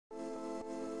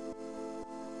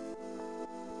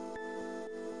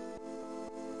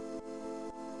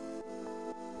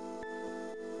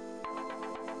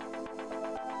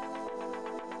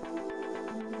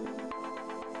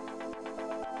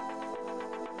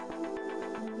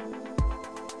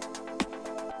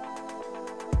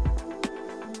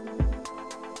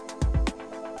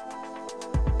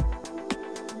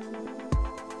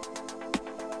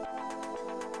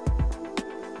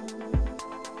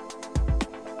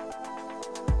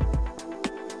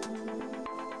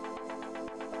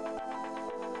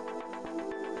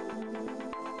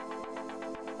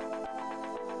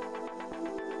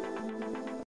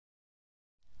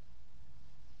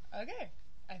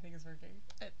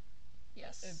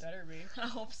Yes. It better be. I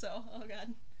hope so. Oh,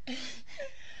 God.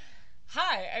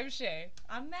 Hi, I'm Shay.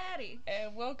 I'm Maddie.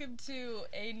 And welcome to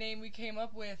a name we came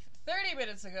up with 30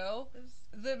 minutes ago,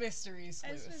 the Mystery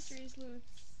Sleuths. Mystery Sleuths.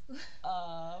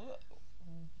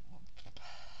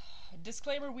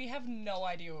 Disclaimer, we have no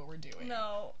idea what we're doing.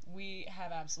 No. We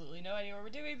have absolutely no idea what we're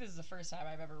doing. This is the first time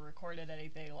I've ever recorded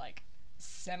anything, like,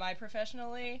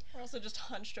 semi-professionally. We're also just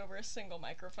hunched over a single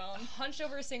microphone.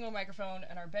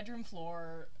 On our bedroom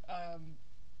floor.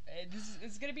 This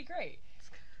is gonna be great.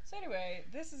 So anyway,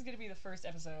 this is gonna be the first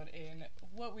episode in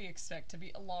what we expect to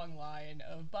be a long line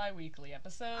of bi-weekly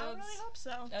episodes. I really hope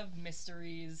so. Of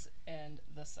mysteries and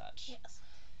the such. Yes.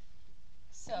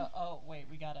 So, oh wait,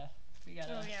 we gotta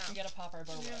pop our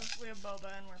boba. We have boba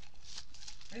and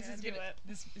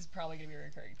This is probably gonna be a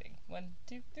recurring thing. 1,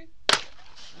 2, 3.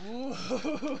 Ooh.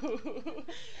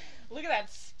 Look at that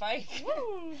spike.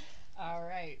 Woo!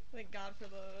 Alright. Thank God for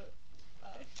the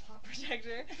pop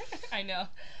protector. I know.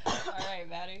 Alright,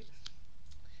 Maddie.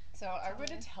 So I'm going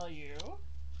to tell you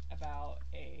about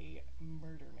a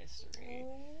murder mystery.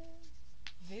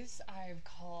 This I've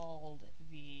called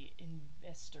the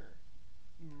Investor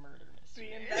Murder Mystery.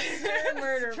 The Investor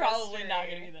Murder Mystery. Probably not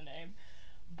going to be the name.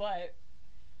 But,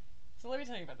 so let me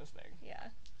tell you about this thing. Yeah.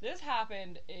 This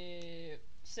happened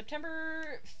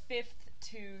September 5th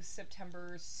to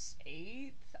September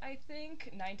 8th, I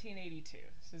think, 1982.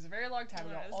 So it's a very long time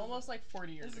ago, almost like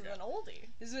 40 years ago. This is an oldie.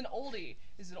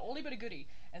 This is an oldie but a goodie.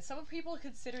 And some people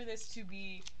consider this to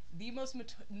be the most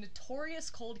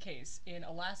notorious cold case in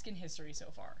Alaskan history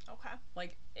so far. Okay.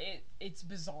 Like, it's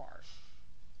bizarre.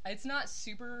 It's not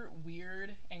super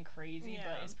weird and crazy,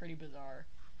 but it's pretty bizarre.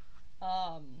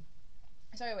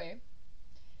 So anyway,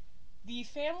 the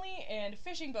family and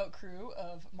fishing boat crew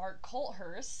of Mark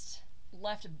Colthurst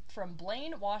left from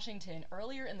Blaine, Washington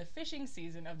earlier in the fishing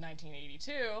season of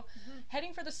 1982,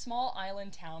 heading for the small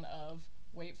island town of,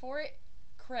 wait for it,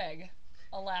 Craig,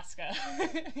 Alaska.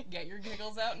 Get your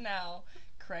giggles out now.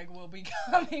 Craig will be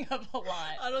coming up a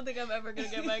lot. I don't think I'm ever going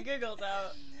to get my giggles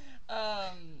out.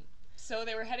 So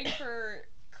they were heading for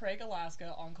Craig,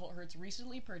 Alaska on Colthurst's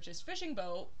recently purchased fishing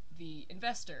boat, the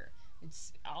Investor.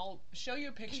 I'll show you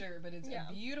a picture, but it's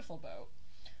a beautiful boat.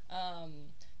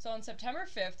 So on September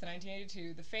 5th,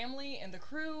 1982, the family and the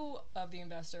crew of the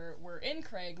Investor were in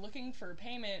Craig looking for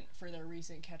payment for their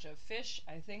recent catch of fish.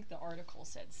 I think the article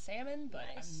said salmon, but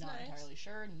I'm not entirely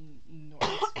sure, nor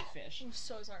fish. I'm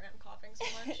so sorry I'm coughing so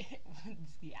much.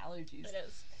 It's the allergies. It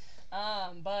is.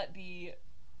 But the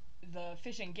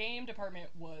fish and game department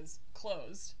was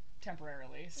closed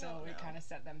temporarily, so it kind of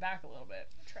set them back a little bit.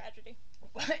 Tragedy.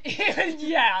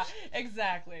 Yeah,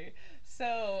 exactly.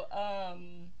 So,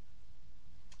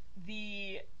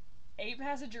 the 8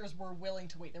 passengers were willing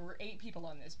to wait. There were 8 people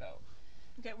on this boat.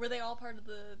 Okay, were they all part of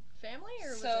the family,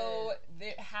 or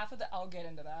half of the... I'll get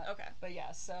into that. Okay. But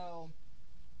yeah, so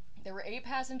there were 8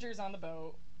 passengers on the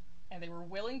boat, and they were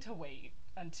willing to wait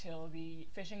until the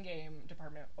fish and game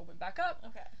department opened back up.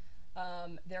 Okay.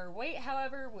 Their wait,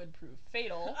 however, would prove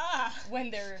fatal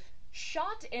when their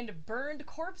shot and burned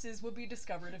corpses would be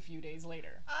discovered a few days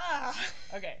later.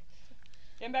 Okay.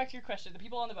 Getting back to your question, the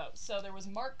people on the boat. So there was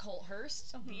Mark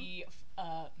Colthurst, the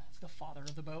father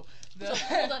of the boat. So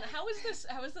hold on, how is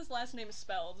this last name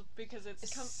spelled? Because it's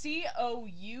Coulthurst.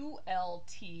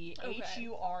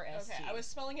 Okay, I was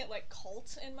spelling it like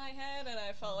cult in my head, and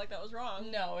I felt like that was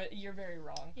wrong. No, you're very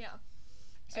wrong. Yeah.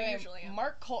 So usually,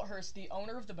 Mark Colthurst, the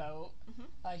owner of the boat,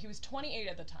 he was 28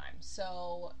 at the time.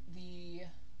 So the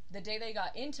day they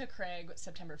got into Craig,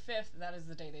 September 5th, that is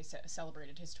the day they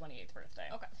celebrated his 28th birthday.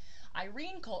 Okay.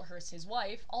 Irene Colthurst, his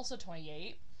wife, also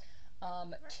 28.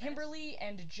 Kimberly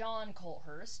and John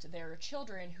Colthurst, their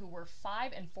children, who were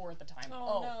 5 and 4 at the time.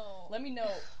 No. Let me know.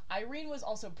 Irene was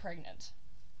also pregnant.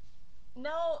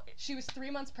 No. She was 3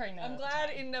 months pregnant. I'm glad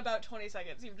in about 20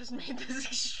 seconds you've just made this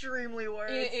extremely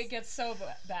worse. It gets so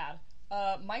bad.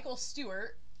 Michael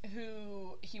Stewart,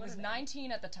 who he was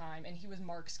 19 at the time, and he was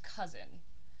Mark's cousin.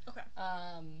 Okay.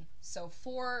 So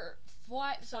five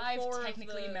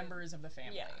technically members of the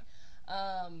family.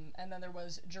 Yeah. And then there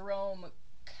was Jerome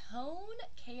Cohn.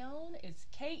 Keown? It's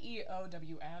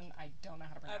Keown. I don't know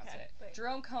how to pronounce it. Wait.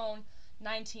 Jerome Cohn,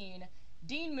 19.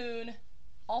 Dean Moon,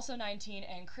 also 19,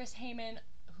 and Chris Heyman,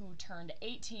 who turned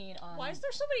 18 on... Why is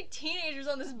there so many teenagers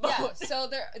on this boat? Yeah, so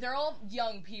they're all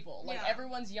young people. Like,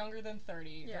 everyone's younger than 30.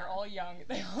 Yeah. They're all young.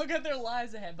 They all got their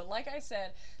lives ahead. But like I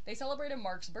said, they celebrated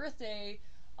Mark's birthday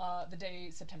the day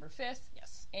September 5th.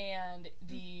 Yes. And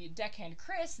the deckhand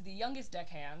Chris, the youngest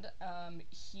deckhand,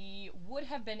 he would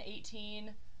have been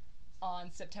 18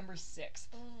 on September 6th.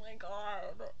 Oh my god.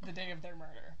 The day of their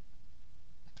murder.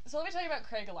 So let me tell you about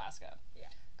Craig, Alaska. Yeah.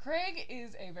 Craig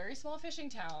is a very small fishing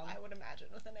town. I would imagine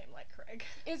with a name like Craig.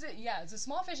 Is it? Yeah, it's a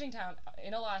small fishing town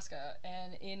in Alaska,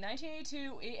 and in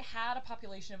 1982, it had a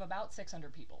population of about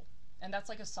 600 people, and that's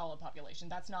like a solid population.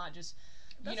 That's not just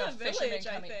That's a fishermen village,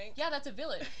 coming. I think. Yeah, that's a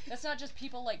village. That's not just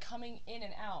people like coming in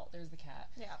and out. There's the cat.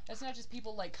 Yeah. That's not just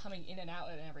people like coming in and out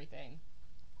and everything.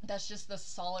 That's just the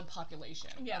solid population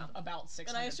of about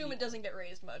 600 And I assume people. it doesn't get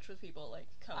raised much with people, like,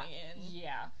 coming in.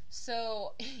 Yeah.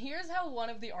 So, here's how one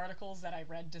of the articles that I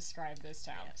read described this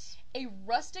town. Yes. A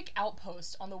rustic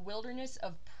outpost on the wilderness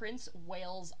of Prince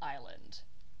Wales Island.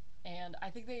 And I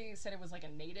think they said it was like a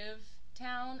native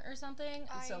town or something.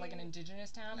 So, like an indigenous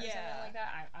town or something like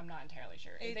that. I'm not entirely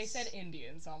sure. They said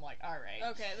Indian, so I'm like, alright.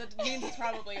 Okay, that means it's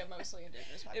probably a mostly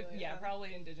indigenous population.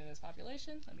 Probably indigenous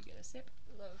population. Let me get a sip.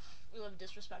 We love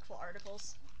disrespectful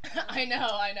articles. I know.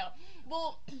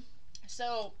 Well,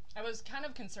 so I was kind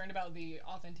of concerned about the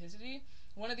authenticity.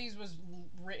 One of these was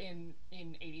written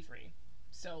in 83.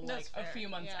 So, like, a few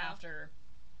months after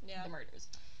the murders.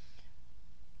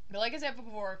 But like I said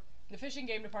before, the fish and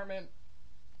game department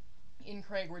in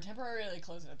Craig were temporarily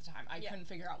closed at the time. I couldn't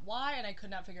figure out why, and I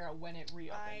could not figure out when it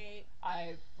reopened.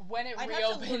 When it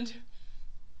reopened...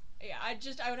 Yeah, I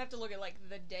would have to look at, like,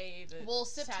 the day that... Well,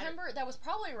 September, that was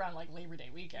probably around, like, Labor Day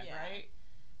weekend, right?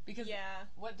 Because... Yeah.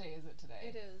 What day is it today?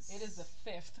 It is... It is the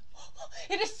 5th.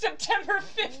 It is September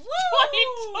 5th,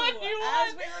 2021!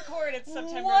 As we record, it's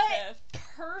September 5th.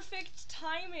 Perfect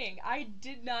timing! I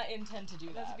did not intend to do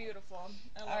that. That's beautiful.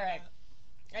 I love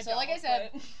that. So, like I said,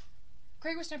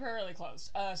 Craig was temporarily closed.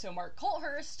 So Mark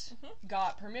Colthurst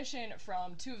got permission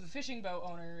from two of the fishing boat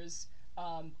owners,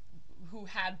 who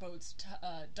had boats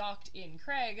docked in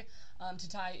Craig, to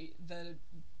tie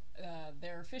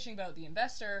their fishing boat, the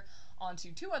Investor,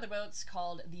 onto two other boats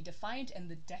called the Defiant and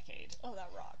the Decade. Oh,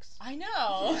 that rocks. I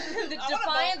know! The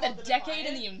Defiant, the Decade,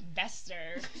 and the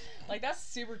Investor. Like, that's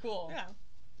super cool. Yeah.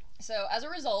 So, as a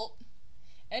result,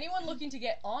 anyone looking to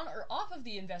get on or off of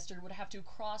the Investor would have to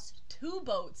cross two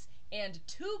boats and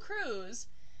two crews,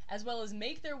 as well as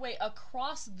make their way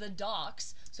across the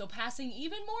docks, so passing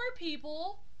even more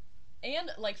people...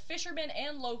 And, like, fishermen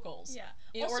and locals. Yeah.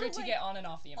 In order to get on and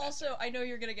off the Investor. Also, I know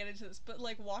you're gonna get into this, but,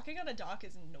 like, walking on a dock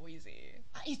is noisy.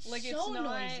 It's so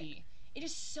noisy. It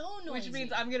is so noisy. Which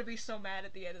means I'm gonna be so mad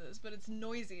at the end of this, but it's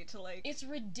noisy to, like... It's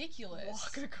ridiculous.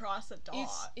 Walk across a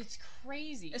dock. It's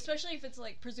crazy. Especially if it's,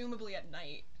 like, presumably at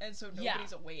night, and so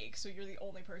nobody's awake, so you're the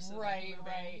only person moving.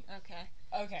 Right.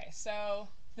 Okay, so...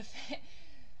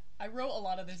 I wrote a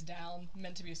lot of this down,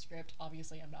 meant to be a script.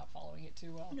 Obviously, I'm not following it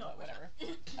too well, but whatever.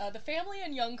 The family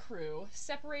and young crew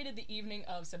separated the evening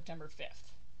of September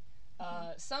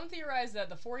 5th. Some theorize that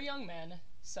the four young men,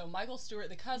 so Michael Stewart,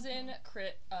 the cousin,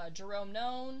 Jerome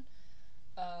Known,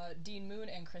 Dean Moon,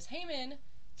 and Chris Heyman,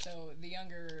 so the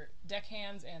younger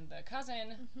deckhands and the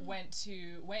cousin, went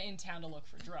in town to look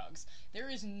for drugs.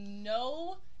 There is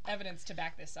no evidence to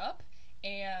back this up,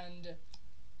 and...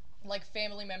 like,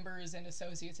 family members and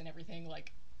associates and everything,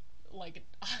 like,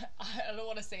 I don't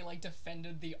want to say, like,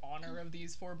 defended the honor of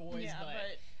these four boys,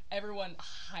 but everyone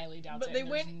highly doubts it. But they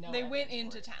went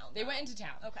into town. They went into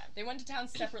town. Okay. They went to town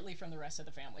separately from the rest of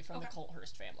the family, from the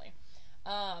Colthurst family.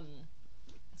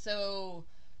 So,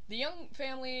 the young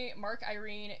family, Mark,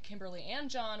 Irene, Kimberly, and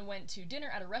John, went to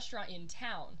dinner at a restaurant in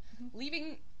town,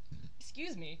 leaving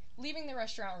the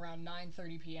restaurant around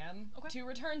 9:30 p.m. To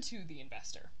return to the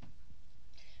Investor.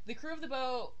 The crew of the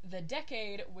boat, the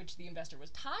Decade, which the Investor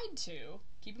was tied to,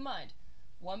 keep in mind,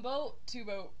 one boat, two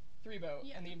boat, three boat,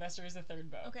 and the Investor is the third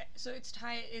boat. Okay, so it's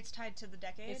tied to the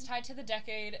Decade? It's tied to the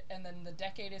Decade, and then the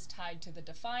Decade is tied to the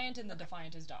Defiant, and the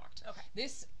Defiant is docked. Okay.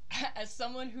 This, as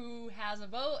someone who has a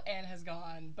boat and has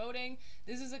gone boating,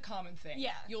 this is a common thing.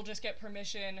 Yeah. You'll just get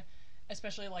permission,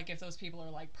 especially, like, if those people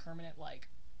are, like, permanent, like,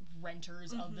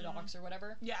 renters of the docks or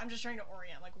whatever. Yeah, I'm just trying to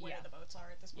orient, like, where the boats are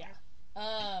at this point. Yeah.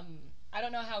 I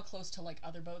don't know how close to, like,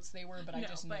 other boats they were, but I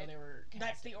just know they were connected.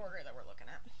 That's the order that we're looking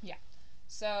at. Yeah.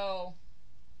 So,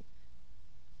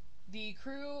 the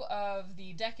crew of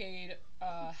the Decade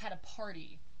had a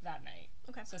party that night.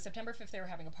 Okay. So, September 5th, they were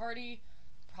having a party,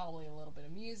 probably a little bit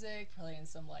of music, playing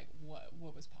some, like, what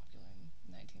was popular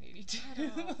in 1982? I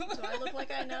don't know. Do I look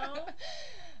like I know?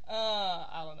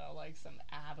 I don't know, like some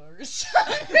ABBA or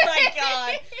something. Oh my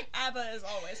god. ABBA is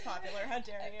always popular. How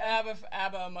dare you?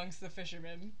 ABBA amongst the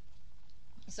fishermen.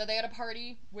 So they had a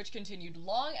party, which continued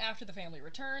long after the family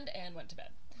returned and went to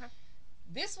bed. Okay.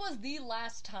 This was the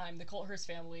last time the Colthurst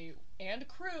family and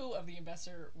crew of the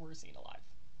Investor were seen alive.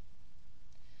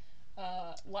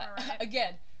 Right.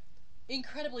 Again,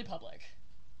 incredibly public.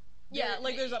 Yeah,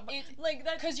 like there's like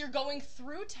that because you're going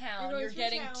through town. You're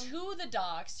getting to the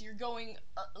docks. You're going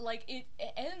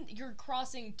and you're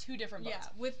crossing 2 different boats. Yeah,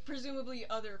 with presumably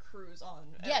other crews on.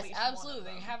 Yes,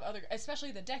 absolutely. They have other,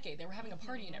 especially the Decade. They were having a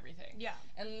party and everything. Yeah,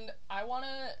 and I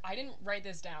didn't write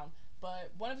this down,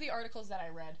 but one of the articles that I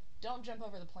read. Don't jump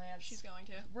over the plants. She's going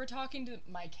to. We're talking to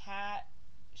my cat.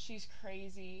 She's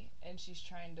crazy, and she's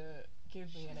trying to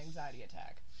give me an anxiety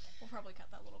attack. We'll probably cut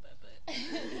that a little bit,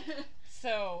 but...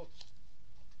 So,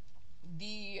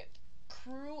 the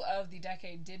crew of the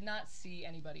Decade did not see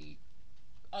anybody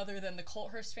other than the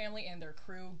Colthurst family and their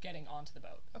crew getting onto the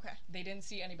boat. Okay. They didn't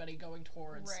see anybody going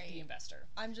towards the Investor.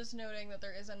 I'm just noting that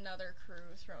there is another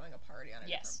crew throwing a party on a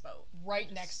different boat.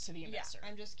 Right next to the Investor. Yeah,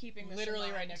 I'm just keeping this literally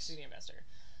in mind. right next to the Investor.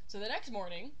 So the next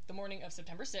morning, the morning of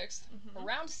September 6th,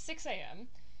 around 6 a.m.,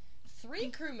 3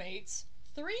 crewmates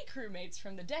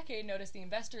from the Decade noticed the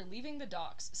Investor leaving the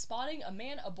docks, spotting a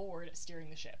man aboard steering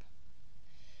the ship.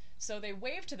 So they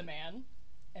waved to the man,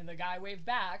 and the guy waved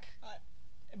back,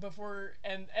 and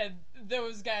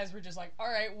those guys were just like,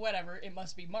 alright, whatever, it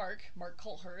must be Mark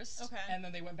Colthurst. Okay. And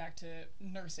then they went back to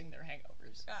nursing their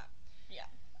hangovers. Yeah.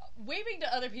 Waving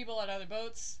to other people on other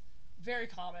boats... Very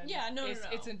common. Yeah, no.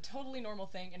 It's a totally normal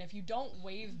thing, and if you don't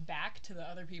wave back to the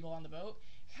other people on the boat,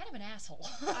 you're kind of an asshole.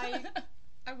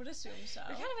 I would assume so.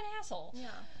 You're kind of an asshole.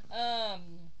 Yeah.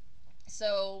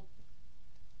 So,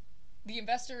 the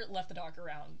Investor left the dock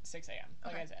around 6 a.m.,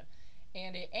 like I said,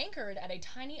 and it anchored at a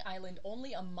tiny island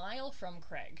only a mile from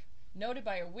Craig, noted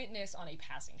by a witness on a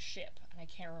passing ship, and I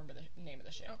can't remember the name of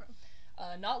the ship. Okay.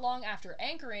 Not long after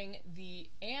anchoring,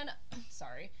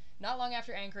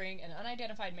 an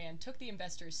unidentified man took the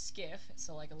Investor's skiff,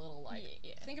 so like a little I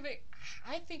think of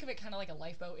it kind of like a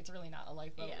lifeboat. It's really not a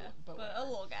lifeboat, but a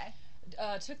little guy.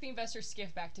 Took the Investor's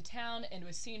skiff back to town and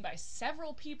was seen by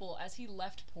several people as he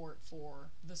left port for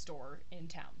the store in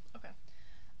town. Okay.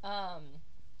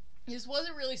 This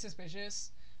wasn't really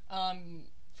suspicious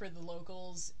for the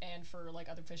locals and for like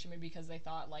other fishermen because they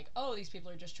thought like, oh, these people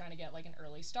are just trying to get like an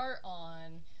early start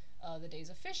on the days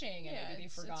of fishing, and maybe they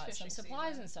forgot some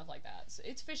supplies and stuff like that. So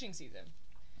it's fishing season.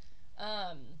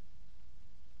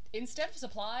 Instead of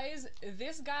supplies,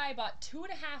 this guy bought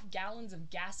 2.5 gallons of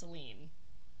gasoline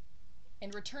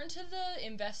and returned to the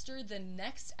Investor the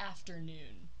next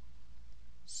afternoon.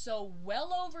 So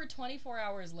well over 24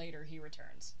 hours later, he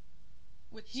returns.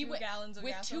 With 2 gallons of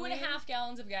gasoline? With 2.5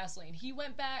 gallons of gasoline. He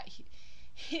went back...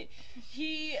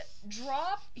 He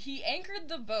anchored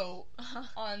the boat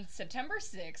on September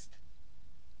 6th,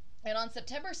 and on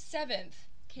September 7th,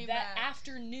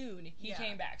 afternoon, he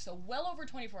came back. So well over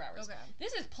 24 hours. Okay.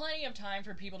 This is plenty of time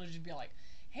for people to just be like,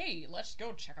 hey, let's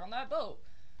go check on that boat.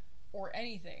 Or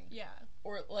anything. Yeah.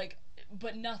 Or, like,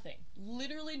 but nothing.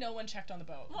 Literally no one checked on the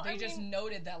boat. Well, they just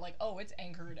noted that, like, oh, it's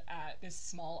anchored at this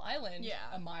small island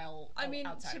a mile outside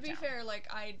of town. To be fair, like,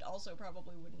 I also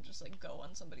probably wouldn't just, like, go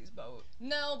on somebody's boat.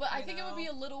 No, but I think it would be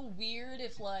a little weird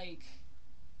if, like,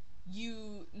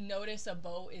 you notice a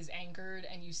boat is anchored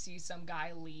and you see some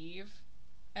guy leave,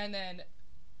 and then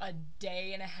a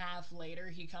day and a half later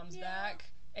he comes back.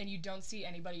 And you don't see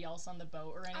anybody else on the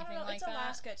boat or anything like that. It's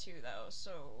Alaska too, though,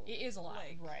 so it is a lot,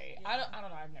 like, right? Yeah. I don't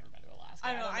know. I've never been to Alaska.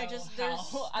 I don't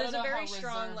know. There's a very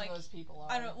strong like those people are.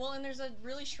 I don't. Well, and there's a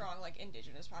really strong like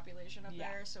indigenous population up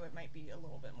there, so it might be a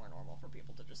little bit more normal for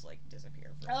people to just like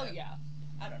disappear. For yeah.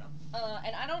 I don't know.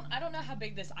 And I don't know how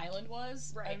big this island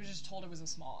was. Right. I was just told it was a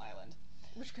small island,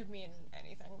 which could mean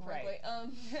anything. Frankly.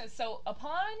 Right. So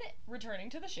upon returning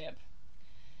to the ship,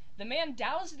 the man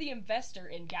doused the Investor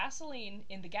in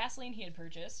the gasoline he had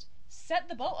purchased, set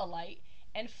the boat alight,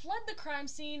 and fled the crime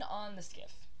scene on the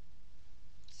skiff.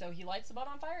 So he lights the boat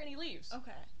on fire and he leaves.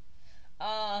 Okay.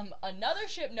 Another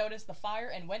ship noticed the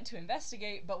fire and went to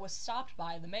investigate, but was stopped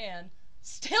by the man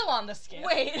still on the skiff.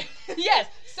 Wait. Yes.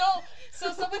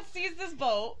 So someone sees this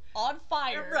boat on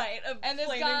fire. Right. And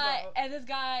this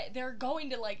guy, they're going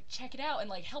to like check it out and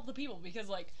like help the people because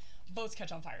like boats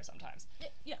catch on fire sometimes.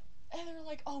 Yeah. And they're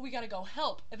like, oh, we gotta go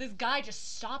help. And this guy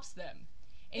just stops them.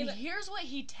 And here's what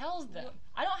he tells them.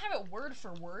 I don't have it word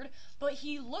for word, but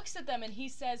he looks at them and he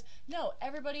says, no,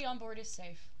 everybody on board is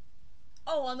safe.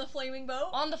 Oh, on the flaming boat?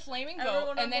 On the flaming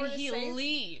boat, and then he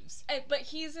leaves. But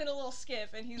he's in a little skiff,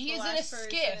 and he's the last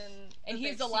person and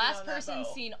he's the last person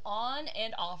seen on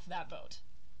and off that boat.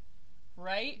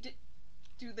 Right?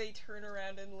 Do they turn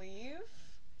around and leave?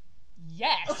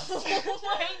 Yes. Oh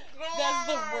my god. That's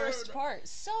the worst part.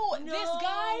 So this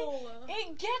guy,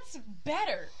 it gets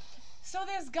better. So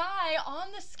this guy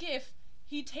on the skiff,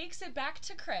 he takes it back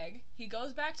to Craig. He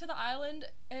goes back to the island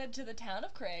and to the town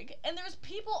of Craig, and there's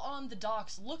people on the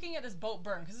docks looking at this boat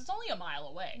burn because it's only a mile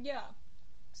away. Yeah.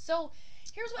 So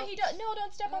Here's what he does. No,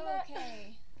 don't step on that.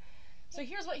 Okay. So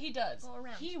here's what he does.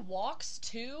 He walks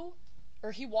through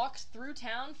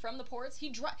town from the ports. He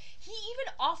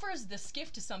even offers the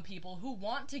skiff to some people who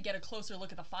want to get a closer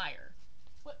look at the fire.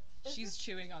 What? She's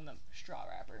chewing on the straw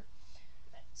wrapper.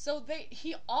 So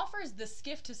he offers the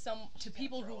skiff to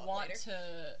people who want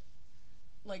to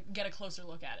like get a closer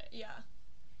look at it. Yeah.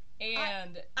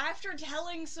 And after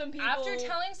telling someone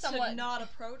to not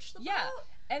approach the boat. Yeah.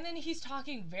 And then he's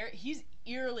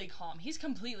eerily calm. He's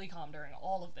completely calm during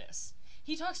all of this.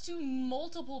 He talks to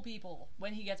multiple people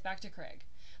when he gets back to Craig.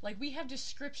 Like, we have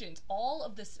descriptions, all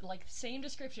of this, like, same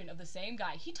description of the same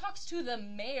guy. He talks to the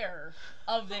mayor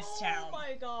of this town. Oh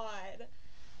my god.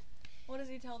 What does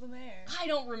he tell the mayor? I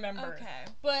don't remember.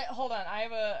 Okay. But, hold on, I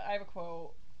have a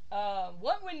quote.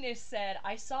 One witness said,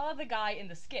 "I saw the guy in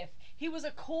the skiff. He was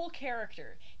a cool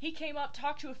character. He came up,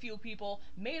 talked to a few people,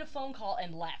 made a phone call,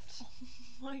 and left."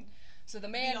 So the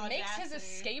man makes his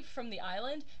escape from the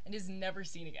island and is never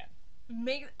seen again.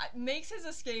 Makes his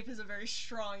escape is a very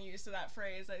strong use of that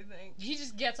phrase, I think. He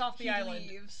just gets off the island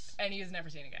leaves. And he is never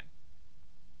seen again.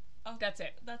 Oh, that's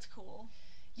it. That's cool.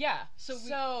 Yeah.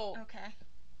 Okay.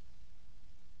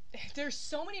 There's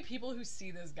so many people who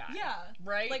see this guy. Yeah.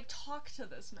 Right? Like, talk to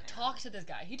this man. Talk to this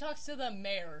guy. He talks to the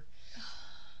mayor.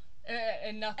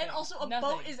 And nothing. And also, a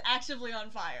boat is actively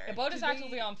on fire. A boat is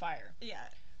actively on fire. Yeah.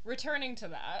 Returning to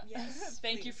that. Yes.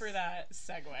 Thank you for that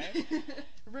segue.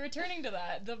 Returning to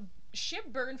that, the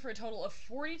ship burned for a total of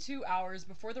 42 hours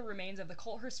before the remains of the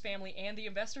Colthurst family and the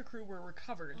investor crew were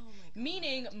recovered. Oh my God.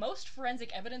 Meaning most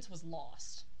forensic evidence was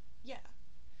lost. Yeah.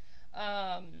 Oh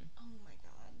my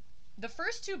God. The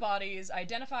first two bodies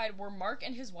identified were Mark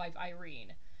and his wife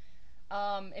Irene.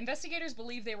 Investigators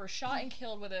believe they were shot and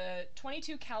killed with a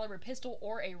 .22 caliber pistol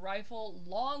or a rifle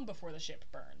long before the ship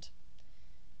burned.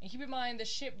 And keep in mind, the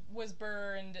ship was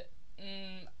burned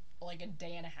like a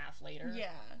day and a half later.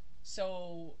 Yeah.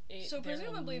 So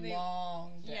presumably they were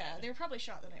long dead. Yeah, they were probably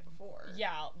shot the night before.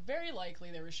 Yeah, very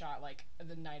likely they were shot like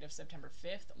the night of September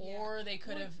 5th, or they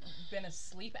could have been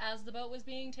asleep as the boat was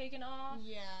being taken off.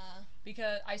 Yeah.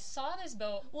 Because I saw this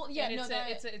boat. Well, yeah, and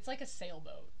it's like a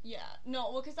sailboat. Yeah.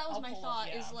 No, well, because that was my thought.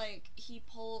 Yeah. Is like he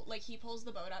pulls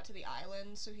the boat out to the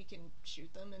island so he can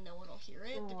shoot them and no one will hear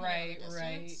it. Right.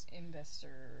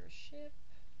 Investor ship.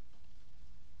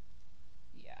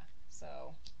 Yeah.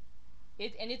 So.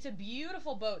 It's a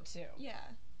beautiful boat too. Yeah.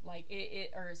 Like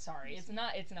it's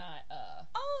not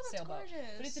that's sailboat, gorgeous.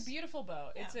 but it's a beautiful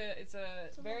boat. Yeah. It's a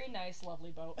very nice,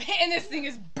 lovely boat. And this thing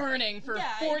is burning for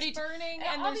 42. It's burning,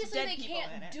 and obviously there's dead they people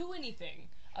can't in it. do anything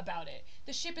about it.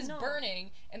 The ship is burning,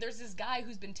 and there's this guy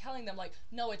who's been telling them like,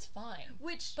 no, it's fine.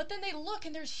 But then they look,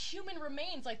 and there's human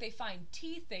remains. Like they find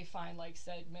teeth, they find like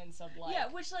segments of like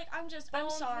I'm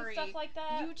sorry, and stuff like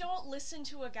that. You don't listen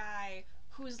to a guy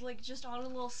who's like just on a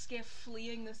little skiff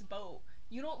fleeing this boat.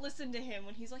 You don't listen to him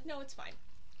when he's like, no, it's fine.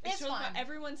 It's fine.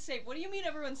 Everyone's safe. What do you mean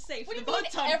everyone's safe? What do you mean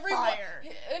boat's on fire?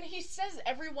 And he says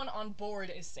everyone on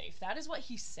board is safe. That is what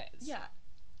he says. Yeah.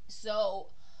 So,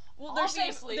 well, they're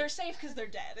safe. They're safe because they're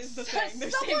dead. Is the thing. They're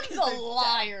someone's safe 'cause they're a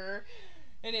liar,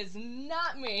 and it's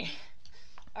not me.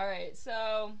 All right,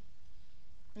 so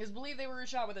it is believed they were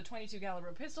shot with a .22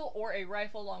 caliber pistol or a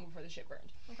rifle long before the ship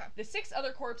burned. Okay. The 6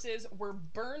 other corpses were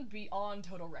burned beyond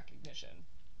total recognition.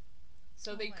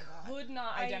 So they could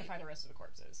not identify the rest of the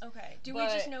corpses. Okay. Do we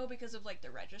just know because of like the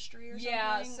registry or something?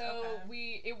 Yeah, so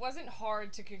it wasn't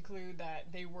hard to conclude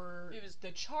that they were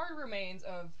the charred remains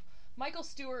of Michael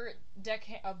Stewart,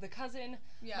 of the cousin,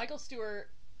 Michael Stewart,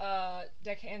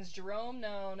 deckhands Jerome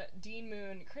Known, Dean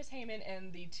Moon, Chris Heyman,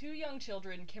 and the 2 young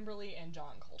children, Kimberly and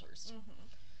John Colthurst. Mm-hmm.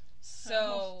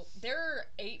 So there are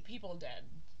 8 people dead.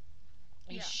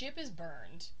 A ship is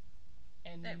burned,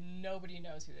 and nobody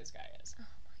knows who this guy is. Oh my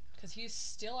god. Because he's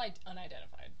still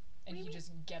unidentified, and he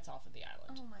just gets off of the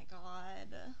island. Oh my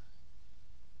god.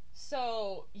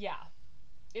 So, yeah.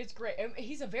 It's great.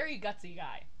 He's a very gutsy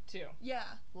guy, too. Yeah.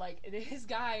 Like, his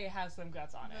guy has some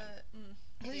guts on him.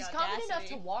 Because he's confident enough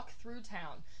to walk through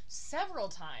town several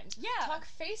times. Yeah. Talk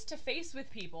face to face with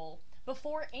people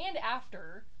before and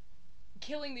after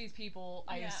killing these people,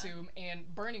 I assume,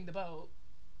 and burning the boat.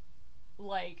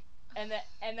 Like, and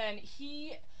then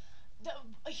here's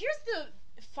the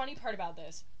funny part about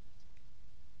this.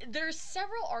 There's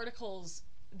several articles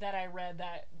that I read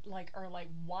that are like,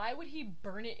 why would he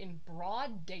burn it in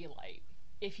broad daylight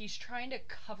if he's trying to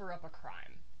cover up a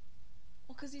crime?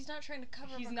 Well, because he's not trying to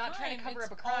cover up a crime. He's not trying to cover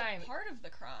up a crime. It's all part of the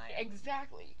crime.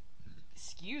 Exactly.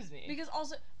 Excuse me. Because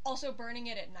also burning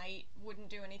it at night wouldn't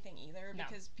do anything either,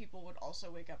 because people would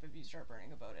also wake up if you start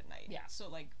burning a boat at night. Yeah. So,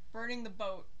 like, burning the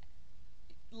boat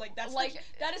like that's like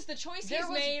that is the choice he's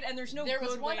made, and there's no. There good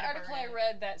was one way to article burn I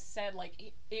read that said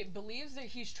like it believes that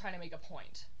he's trying to make a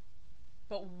point,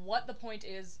 but what the point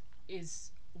is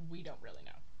we don't really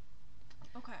know.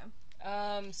 Okay.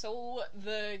 So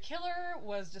the killer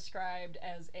was described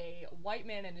as a white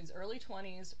man in his early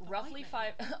 20s, roughly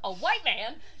a white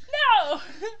man? No!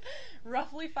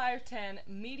 Roughly 5'10",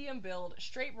 medium build,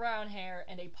 straight brown hair,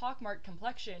 and a pockmarked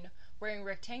complexion, wearing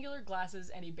rectangular glasses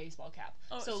and a baseball cap.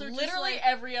 Oh, so literally like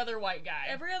every other white guy.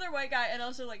 Every other white guy, and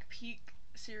also like peak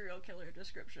serial killer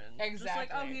description. Exactly. Just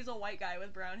like, oh, he's a white guy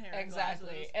with brown hair.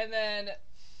 Exactly. And then,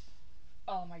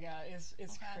 oh my god, it's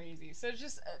crazy. So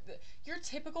just your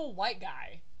typical white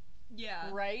guy. Yeah.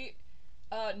 Right?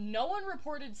 No one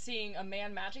reported seeing a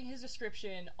man matching his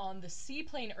description on the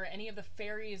seaplane or any of the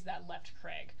ferries that left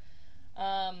Craig.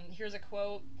 Here's a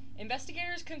quote.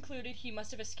 Investigators concluded he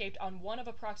must have escaped on one of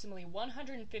approximately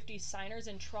 150 signers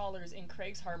and trawlers in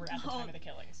Craig's Harbor at the time of the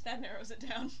killings. That narrows it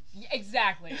down. Yeah,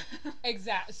 exactly.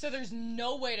 Exactly. So there's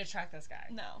no way to track this guy.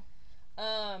 No.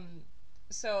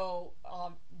 So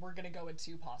we're gonna go with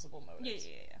two possible motives.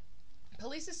 Yeah.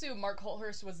 Police assume Mark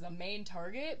Holthurst was the main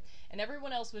target, and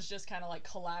everyone else was just kind of like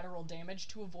collateral damage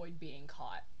to avoid being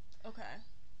caught. Okay.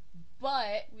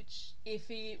 But if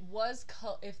they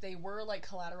were like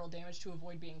collateral damage to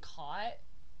avoid being caught,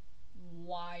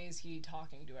 why is he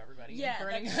talking to everybody? Yeah, and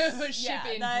burning a ship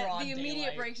in broad the immediate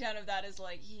daylight? Breakdown of that is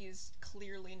like he's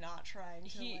clearly not trying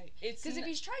to because if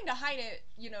he's trying to hide it,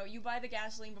 you buy the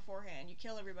gasoline beforehand, you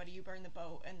kill everybody, you burn the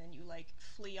boat, and then you like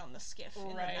flee on the skiff in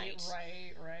the night.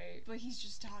 Right. But he's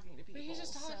just talking to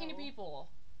people.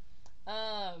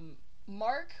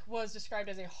 Mark was described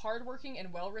as a hardworking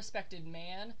and well-respected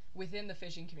man within the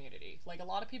fishing community. Like, a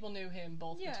lot of people knew him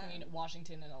both between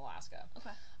Washington and Alaska.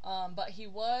 Okay. But he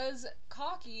was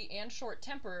cocky and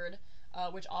short-tempered,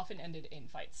 which often ended in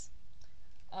fights.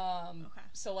 Okay.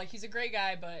 So, like, he's a great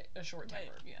guy, but a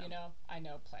short-tempered, you know? I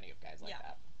know plenty of guys like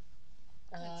that.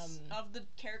 Of the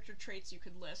character traits you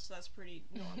could list, that's pretty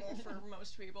normal for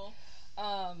most people.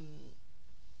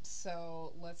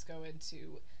 So, let's go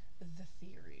into the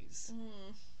theories.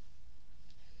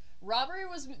 Robbery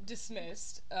was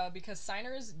dismissed because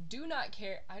signers do not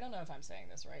care. I don't know if I'm saying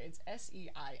this right. It's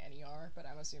Seiner, but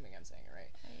I'm assuming I'm saying it right.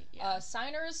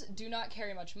 Signers do not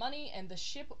carry much money, and the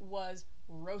ship was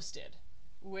roasted,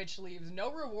 which leaves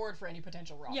no reward for any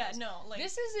potential robbers. Yeah, no. Like,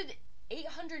 this is an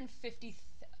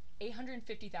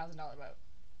 $850,000 boat.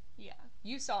 Yeah.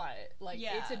 You saw it. Like,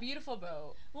 it's a beautiful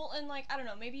boat. Well, and like, I don't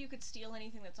know, maybe you could steal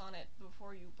anything that's on it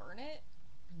before you burn it.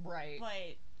 Right.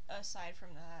 But aside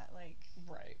from that, like...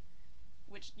 Right.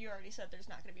 Which you already said there's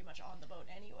not going to be much on the boat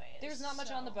anyway. There's not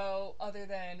much on the boat other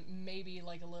than maybe,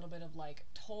 like, a little bit of, like,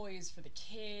 toys for the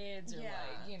kids or,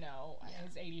 like, you know...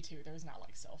 It's 82. There's not,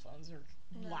 like, cell phones or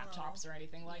laptops or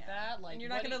anything like that. Like, and you're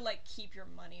not going to, like, keep your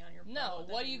money on your boat. No,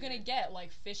 what are you going to get?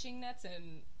 Like, fishing nets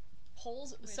and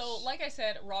poles? So, like I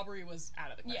said, robbery was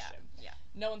out of the question. Yeah.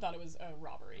 No one thought it was a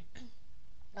robbery.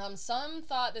 Some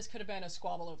thought this could have been a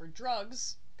squabble over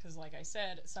drugs, because, like I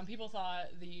said, some people thought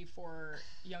the four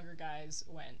younger guys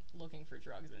went looking for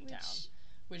drugs in town,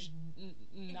 which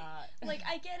not... Like,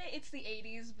 I get it, it's the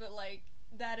 80s, but, like,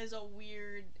 that is a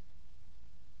weird...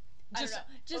 Just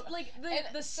like,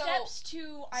 the steps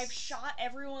to, I've shot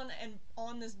everyone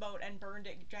on this boat and burned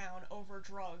it down over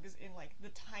drugs in, like, the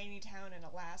tiny town in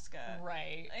Alaska.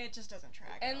 Right. It just doesn't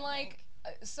track. And, like...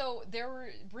 So, there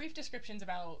were brief descriptions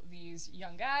about these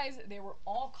young guys. They were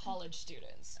all college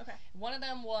students. Okay. One of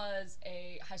them was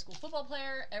a high school football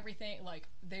player, everything, like,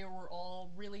 they were all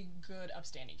really good,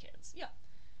 upstanding kids. Yeah.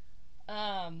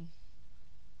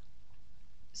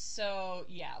 So,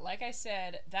 yeah, like I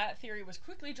said, that theory was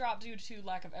quickly dropped due to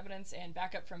lack of evidence and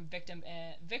backup from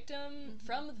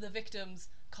from the victim's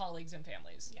colleagues and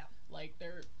families. Yeah. Like,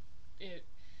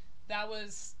 that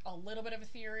was a little bit of a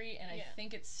theory, and I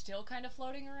think it's still kind of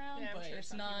floating around, but sure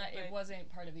it's not, it wasn't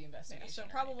part of the investigation. Yeah, so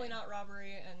probably not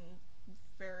robbery, and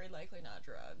very likely not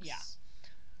drugs. Yeah.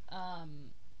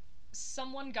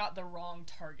 Someone got the wrong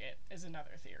target is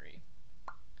another theory.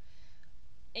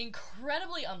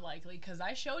 Incredibly unlikely, because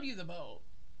I showed you the boat.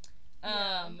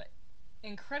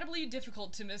 Incredibly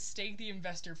difficult to mistake the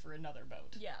investor for another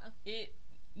boat. Yeah.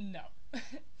 No.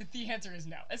 The answer is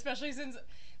no. Especially since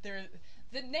the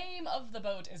name of the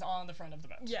boat is on the front of the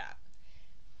boat. Yeah.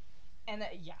 And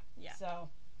yeah. So,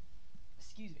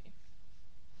 excuse me.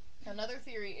 Another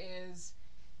theory is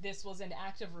this was an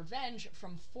act of revenge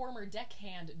from former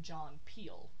deckhand John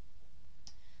Peel.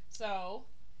 So,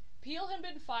 Peel had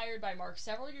been fired by Mark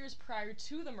several years prior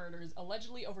to the murders,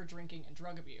 allegedly over drinking and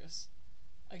drug abuse.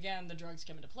 Again, the drugs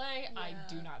come into play. Yeah. I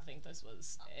do not think this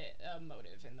was a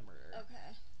motive in the murder.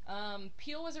 Okay.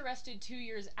 Peel was arrested 2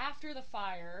 years after the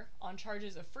fire on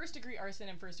charges of first-degree arson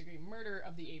and first-degree murder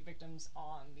of the 8 victims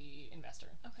on the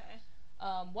Investor. Okay.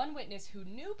 One witness who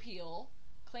knew Peel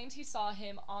claims he saw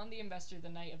him on the Investor the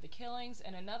night of the killings,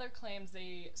 and another claims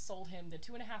they sold him the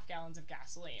 2.5 gallons of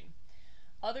gasoline.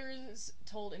 Others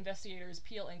told investigators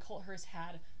Peel and Colthurst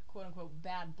had quote-unquote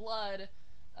bad blood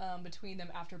between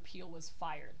them after Peel was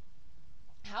fired.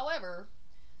 However,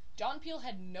 John Peel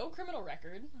had no criminal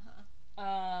record,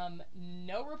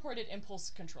 no reported impulse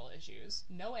control issues,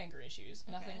 no anger issues,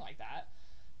 nothing like that.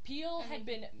 Peel had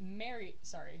been married.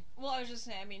 Sorry. Well, I was just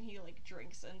saying. I mean, he like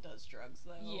drinks and does drugs,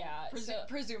 though. Yeah.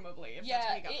 Presumably, if that's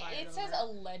what he got fired it says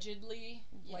allegedly.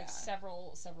 Yeah. Like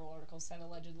several articles said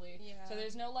allegedly. Yeah. So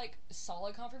there's no like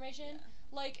solid confirmation. Yeah.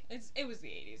 Like it was the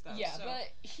 80s though. Yeah, so.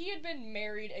 But he had been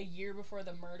married a year before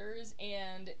the murders,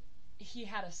 and he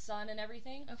had a son and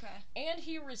everything. Okay. And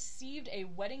he received a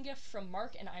wedding gift from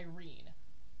Mark and Irene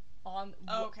on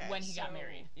when he got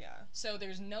married. Yeah. So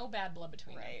there's no bad blood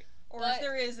between them. Or but, if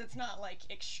there is, it's not, like,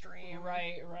 extreme.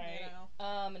 Right. You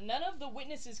know? None of the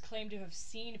witnesses claim to have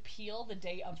seen Peel the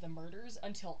day of the murders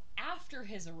until after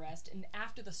his arrest and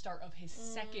after the start of his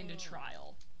second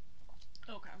trial.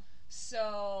 Okay.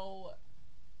 So,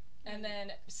 and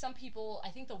then some people, I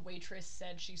think the waitress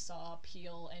said she saw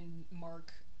Peel and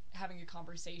Mark having a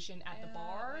conversation at the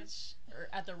bar, or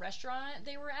at the restaurant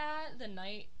they were at the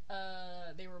night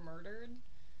they were murdered,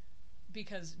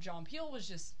 because John Peel was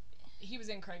just... He was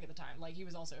in Craig at the time. Like, he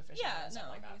was also a fisherman and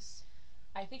stuff like that.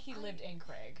 I think he lived in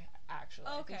Craig, actually.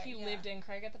 Okay, I think he lived in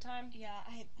Craig at the time. Yeah,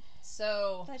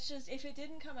 So... That's just... If it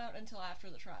didn't come out until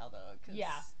after the trial, though, cause...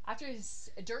 Yeah,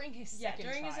 during his second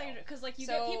trial. His second... Because, like, you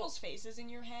get people's faces in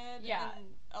your head,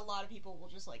 and a lot of people will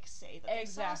just, like, say that they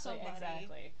saw somebody.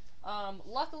 Exactly.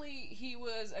 Luckily, he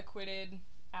was acquitted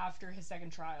after his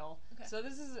second trial. Okay. So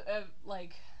this is,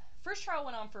 first trial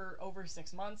went on for over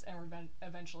 6 months and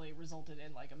eventually resulted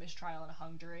in like a mistrial and a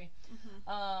hung jury.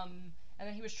 And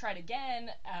then he was tried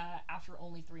again after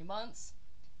only 3 months,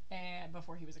 and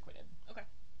before he was acquitted. Okay.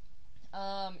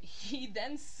 He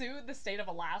then sued the state of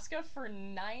Alaska for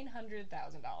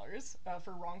 $900,000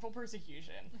 for wrongful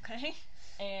persecution. Okay.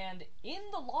 And in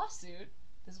the lawsuit,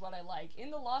 this is what I like. In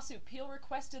the lawsuit, Peel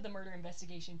requested the murder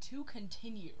investigation to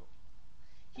continue.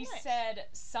 He said,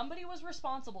 somebody was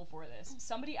responsible for this.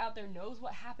 Somebody out there knows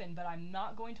what happened, but I'm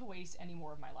not going to waste any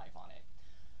more of my life on it.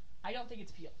 I don't think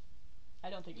it's Peel. I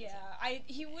don't think it's him.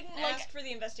 He wouldn't ask for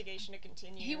the investigation to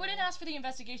continue. He wouldn't ask for the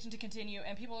investigation to continue,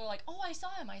 and people are like, oh, I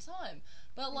saw him.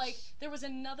 But, like, there was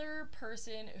another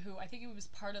person who, I think he was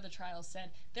part of the trial,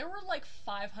 said there were, like,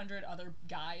 500 other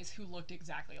guys who looked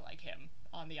exactly like him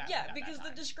on the island. Yeah, because the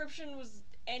description was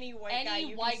any white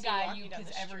guy you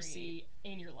could ever see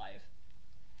in your life.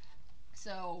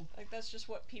 So... Like, that's just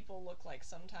what people look like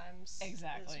sometimes.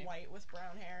 Exactly. Is white with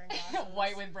brown hair and glasses.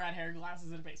 White with brown hair, glasses,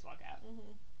 and a baseball cap.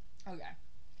 Mm-hmm. Okay.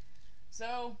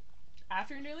 So,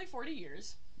 after nearly 40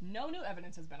 years, no new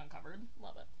evidence has been uncovered.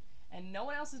 Love it. And no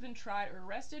one else has been tried or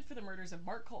arrested for the murders of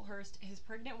Mark Colthurst, his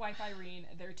pregnant wife Irene,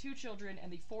 their 2 children,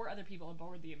 and the 4 other people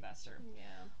aboard the Investor.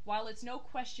 Yeah. While it's no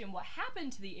question what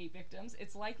happened to the 8 victims,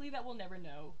 it's likely that we'll never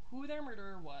know who their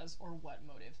murderer was or what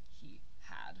motive he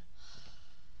had.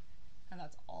 And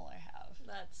that's all I have.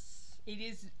 It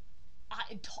is...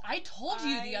 I told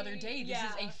you the other day, this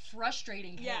is a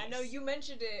frustrating case. Yeah, no, you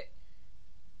mentioned it,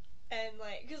 and,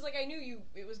 like, because, like, I knew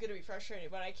it was going to be frustrating,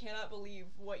 but I cannot believe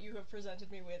what you have presented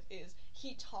me with is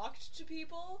he talked to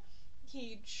people,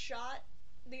 he shot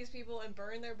these people and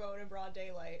burned their boat in broad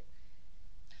daylight.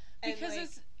 Because like,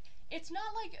 it's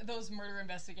not like those murder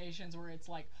investigations where it's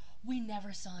like, we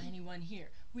never saw anyone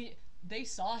here. They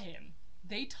saw him.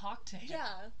 They talked to him.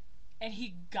 Yeah. And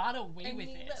he got away with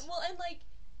it. Well, and, like,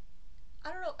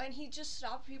 I don't know, and he just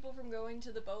stopped people from going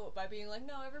to the boat by being like,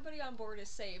 no, everybody on board is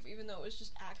safe, even though it was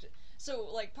just acted. So,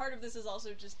 like, part of this is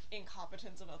also just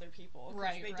incompetence of other people.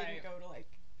 Right, they didn't go to, like,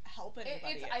 help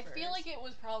anybody I feel like it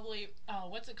was probably,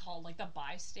 what's it called? Like, the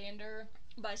bystander...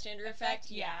 Bystander effect?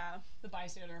 Yeah. The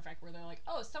bystander effect, where they're like,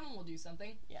 oh, someone will do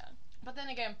something. Yeah. But then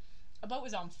again, a boat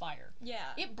was on fire.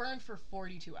 Yeah. It burned for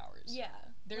 42 hours. Yeah.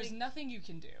 There's nothing you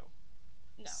can do.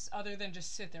 No. Other than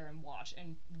just sit there and watch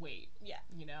and wait. Yeah.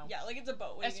 You know? Yeah, like, it's a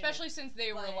boat. Especially since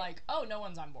they were like, oh, no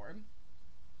one's on board.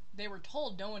 They were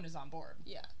told no one is on board.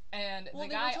 Yeah. And they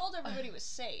were told everybody was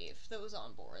safe that was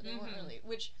on board. They weren't really...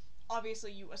 Which,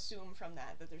 obviously, you assume from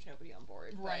that there's nobody on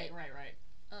board. Right.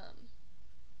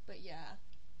 But, yeah.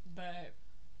 But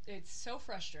it's so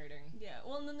frustrating. Yeah,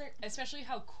 well, and then especially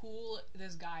how cool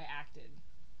this guy acted.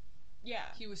 Yeah.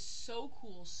 He was so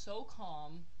cool, so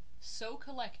calm, so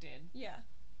collected. Yeah.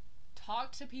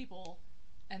 Talked to people,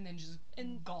 and then just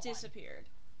gone. Disappeared.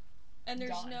 And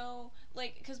there's gone. no,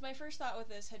 like, because my first thought with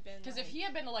this had been, because like, if he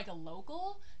had been like a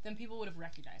local, then people would have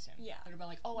recognized him. Yeah. They'd have been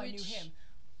like, oh, I knew him.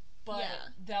 But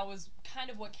that was kind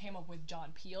of what came up with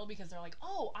John Peel, because they're like,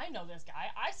 oh, I know this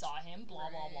guy. I saw him, blah,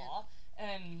 blah, blah.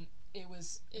 And it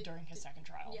was during his second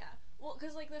trial. Yeah. Well,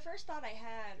 because, like, the first thought I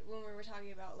had when we were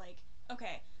talking about, like,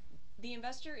 okay, the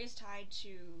Investor is tied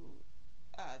to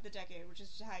the Decade, which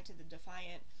is tied to the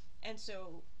Defiant, and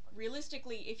so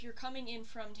realistically, if you're coming in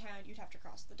from town, you'd have to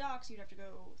cross the docks, you'd have to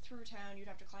go through town, you'd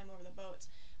have to climb over the boats.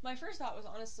 My first thought was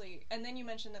honestly, and then you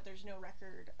mentioned that there's no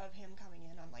record of him coming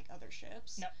in on, like, other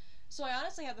ships. No. So I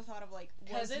honestly had the thought of, like,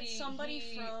 was it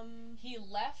somebody from... He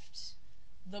left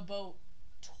the boat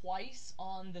twice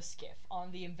on the skiff,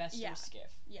 on the Investor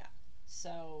skiff. Yeah.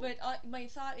 So... But my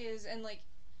thought is, and, like,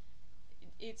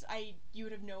 you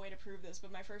would have no way to prove this,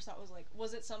 but my first thought was, like,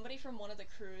 was it somebody from one of the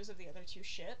crews of the other two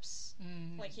ships?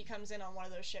 Mm. Like, he comes in on one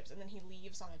of those ships and then he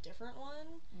leaves on a different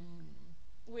one? Mm.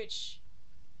 Which...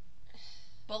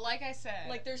 But like I said...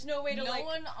 Like, there's no way to, no like,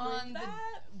 one on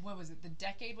that? What was it? The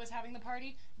Decade was having the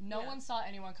party. No one saw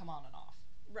anyone come on and off.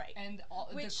 Right. And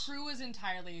the crew was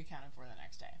entirely accounted for the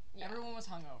next day. Yeah. Everyone was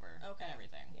hungover. Okay. And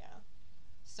everything. Yeah.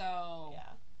 So... Yeah.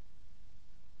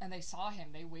 And they saw him.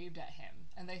 They waved at him.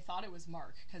 And they thought it was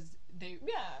Mark. Because they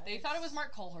thought it was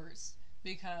Mark Colhurst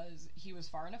because he was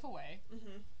far enough away.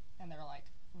 Mm-hmm. And they were, like,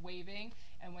 waving.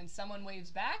 And when someone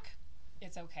waves back,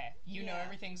 it's okay. You know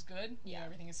everything's good. You know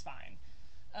everything is fine.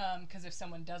 Because if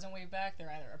someone doesn't wave back,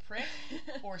 they're either a prick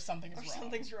or something is wrong.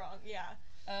 Something's wrong, yeah.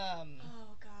 Oh,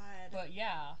 God. But,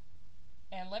 yeah.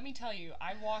 And let me tell you,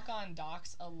 I walk on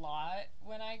docks a lot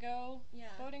when I go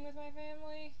boating with my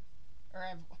family.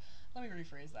 Let me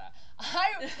rephrase that.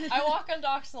 I walk on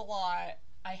docks a lot.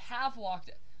 I have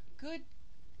walked...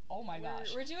 Oh my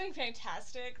gosh. We're doing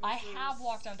fantastic. I have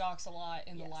walked on docks a lot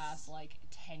in the last, like,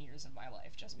 10 years of my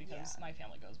life, just because my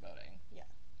family goes boating. Yeah.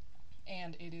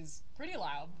 And it is pretty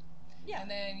loud. Yeah.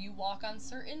 And then you walk on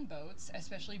certain boats,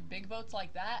 especially big boats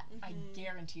like that, I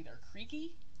guarantee they're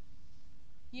creaky.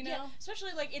 You know? Yeah,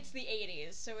 especially, like, it's the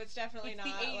 80s, so it's definitely not,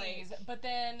 the 80s, like... But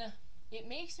then, it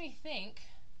makes me think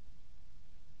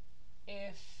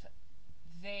if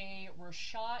they were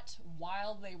shot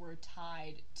while they were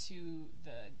tied to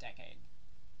the Decade.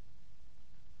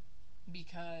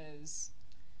 Because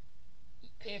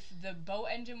if the boat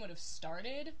engine would have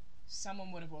started,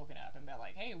 someone would have woken up and been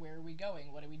like, hey, where are we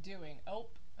going? What are we doing? Oh,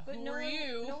 but who are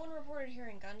you? No one reported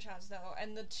hearing gunshots, though,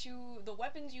 and the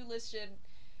weapons you listed...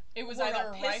 It was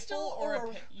either a rifle or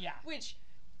a... Yeah. Which...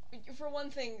 For one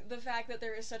thing, the fact that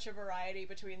there is such a variety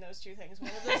between those two things,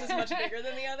 one of those is much bigger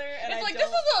than the other, and it's this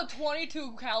is a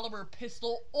 .22 caliber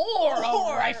pistol or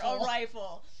a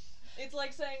rifle. It's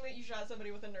like saying that you shot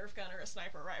somebody with a Nerf gun or a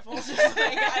sniper rifle. It's just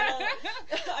like,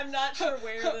 I'm not sure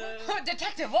where the...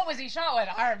 Detective, what was he shot with?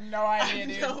 I have no idea,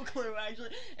 dude. No clue, actually.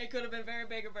 It could have been very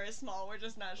big or very small, we're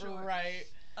just not sure. Right.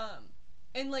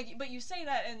 And, like, but you say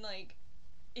that, and, like,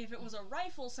 if it was a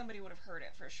rifle, somebody would have heard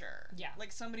it for sure. Yeah.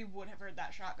 Like, somebody would have heard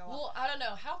that shot go off. Well, I don't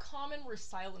know. How common were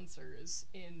silencers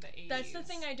in the 80s? That's the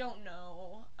thing I don't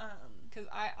know. Because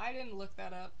I didn't look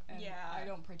that up, and I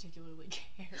don't particularly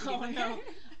care. Oh, no.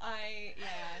 I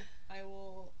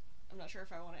will... I'm not sure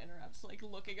if I want to interrupt, like,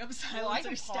 looking up silencer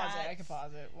stats. I can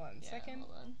pause it 1 second.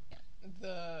 Hold on. Yeah.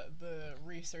 The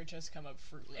research has come up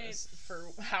fruitless for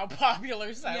how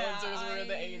popular silencers were in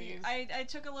the 80s. I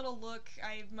took a little look.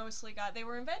 I mostly got... They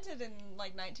were invented in,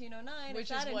 like, 1909,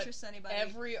 which if that is interests anybody.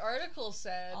 Every article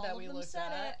said that we looked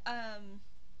at.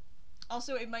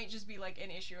 Also, it might just be, like,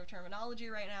 an issue of terminology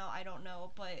right now. I don't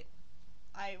know, but...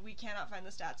 We cannot find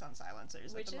the stats on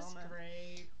silencers at the moment. Which is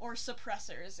great. Or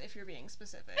suppressors, if you're being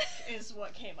specific, is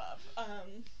what came up.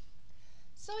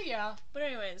 So, yeah. But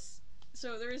anyways...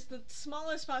 So there is the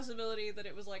smallest possibility that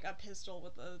it was like a pistol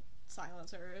with a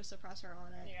silencer or a suppressor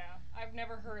on it. Yeah, I've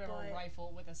never heard of a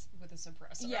rifle with a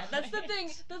suppressor. Yeah, that's the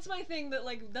thing. That's my thing. That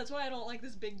like that's why I don't like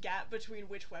this big gap between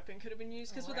which weapon could have been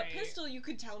used. Because with a pistol, you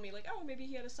could tell me like, oh, maybe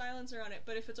he had a silencer on it.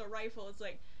 But if it's a rifle, it's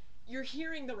like you're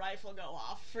hearing the rifle go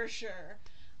off for sure.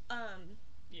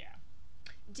 Yeah.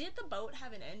 Did the boat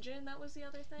have an engine? That was the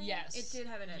other thing. Yes, it did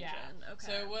have an engine. Yeah. Okay.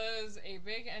 So it was a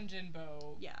big engine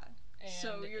boat. Yeah. And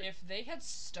so if they had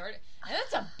started... And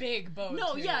that's a big boat,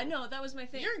 No, too. yeah, no, that was my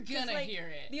thing. You're gonna hear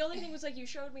it. The only thing was, like, you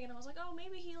showed me, and I was like, oh,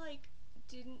 maybe he, like,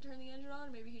 didn't turn the engine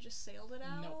on. Maybe he just sailed it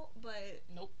out. Nope. But...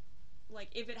 Nope. Like,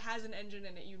 if it has an engine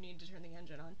in it, you need to turn the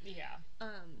engine on. Yeah.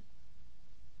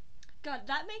 God,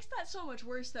 that makes that so much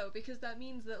worse, though, because that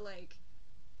means that, like,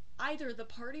 either the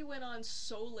party went on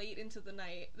so late into the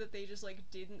night that they just, like,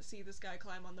 didn't see this guy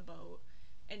climb on the boat,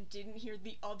 and didn't hear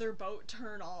the other boat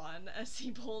turn on as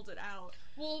he pulled it out.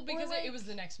 Well, because it was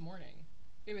the next morning.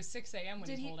 It was 6 a.m. when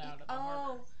he pulled out of the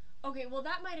harbor. Okay, well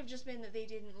that might have just been that they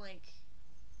didn't, like,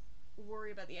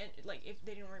 worry about the if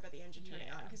they didn't worry about the engine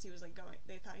turning on because he was, like, going,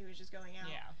 they thought he was just going out.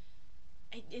 Yeah.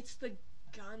 It's the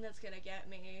gun that's gonna get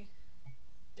me.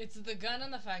 It's the gun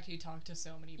and the fact he talked to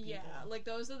so many people. Yeah, like,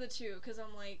 those are the two, because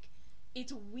I'm like,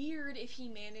 it's weird if he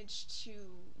managed to,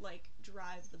 like,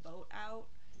 drive the boat out,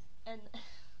 and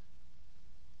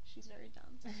she's very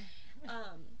dumb.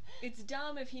 It's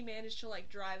dumb if he managed to, like,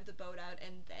 drive the boat out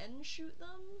and then shoot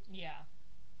them. Yeah.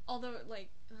 Although,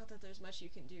 like, not that there's much you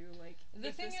can do, like,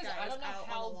 the thing is, I don't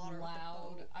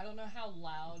know how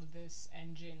loud this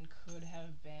engine could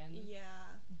have been. Yeah.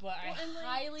 But I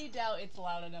highly doubt it's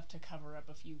loud enough to cover up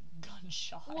a few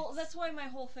gunshots. Well, that's why my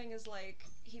whole thing is, like,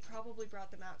 he probably brought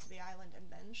them out to the island and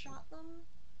then shot them.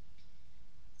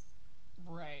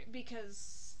 Right.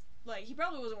 Because, like, he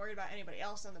probably wasn't worried about anybody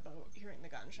else on the boat hearing the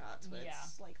gunshots, but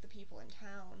it's, like, the people in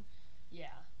town.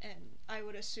 Yeah. And I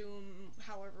would assume,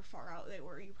 however far out they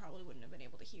were, you probably wouldn't have been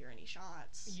able to hear any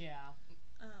shots. Yeah.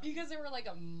 Because they were, like,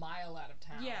 a mile out of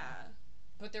town. Yeah.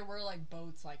 But there were, like,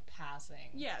 boats, like,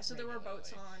 passing. Yeah, so regularly. There were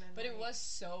boats on. And but it was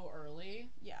so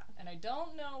early. Yeah. And I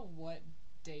don't know what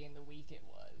day in the week it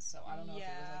was. So I don't know if it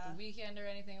was, like, the weekend or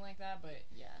anything like that, but...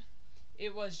 Yeah.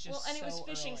 It was just well, and so it was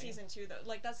fishing early. Season, too, though.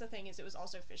 Like, that's the thing, is it was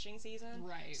also fishing season.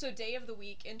 Right. So day of the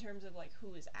week, in terms of, like,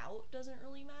 who is out, doesn't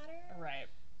really matter. Right.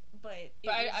 But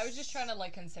I was just trying to,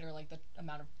 like, consider, like, the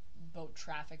amount of boat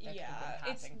traffic that could have been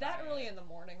passing it's that early in the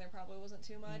morning, there probably wasn't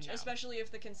too much. No. Especially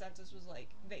if the consensus was,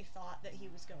 like, they thought that he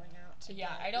was going out to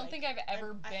I don't think I've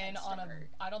ever been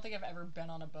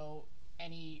on a boat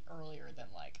any earlier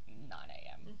than, like, 9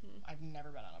 a.m. Mm-hmm. I've never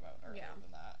been on a boat earlier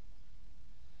than that.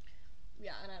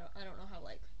 Yeah, and I don't know how,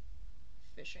 like,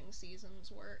 fishing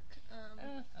seasons work.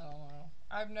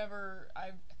 I don't know.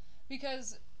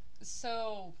 Because,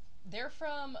 so... They're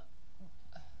from,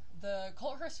 the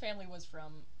Colthurst family was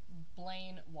from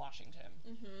Blaine, Washington,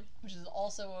 which is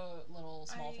also a little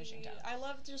small fishing town. I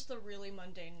love just the really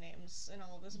mundane names in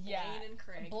all of this. Blaine and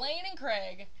Craig. Blaine and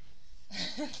Craig.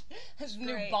 This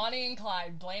new Bonnie and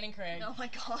Clyde, Blaine and Craig. Oh my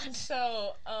god.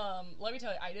 So, let me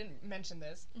tell you, I didn't mention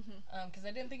this, because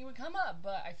I didn't think it would come up,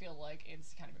 but I feel like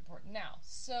it's kind of important now.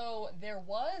 So, there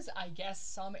was, I guess,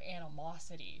 some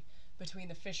animosity between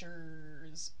the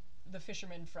fishermen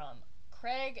from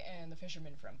Craig and the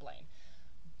fishermen from Blaine.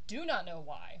 Do not know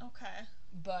why. Okay.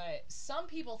 But some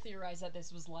people theorize that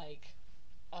this was like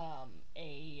an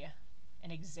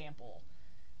example.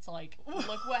 So like,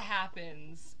 look what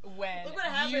happens when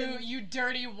you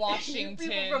dirty Washington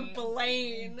people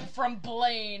from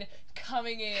Blaine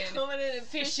coming in and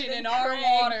fishing in our Craig.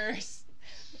 Waters.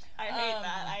 I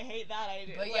hate that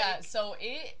idea. But yeah, so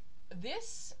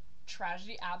this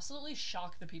tragedy absolutely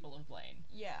shocked the people of Blaine.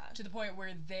 Yeah. To the point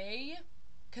where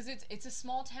because it's a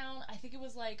small town, I think it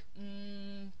was like,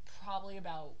 probably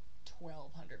about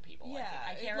 1,200 people. Yeah.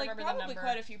 I can't remember the number. Probably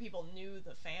quite a few people knew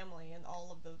the family and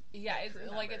all of the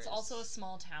it's also a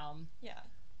small town. Yeah.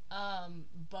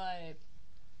 But,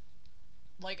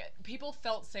 like, people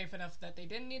felt safe enough that they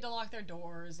didn't need to lock their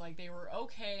doors, like, they were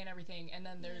okay and everything, and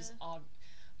then there's,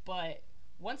 but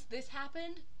once this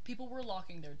happened, people were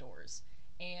locking their doors.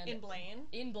 And in Blaine?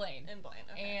 In Blaine.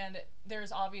 Okay. And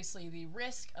there's obviously the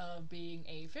risk of being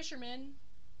a fisherman.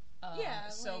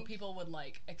 So people would,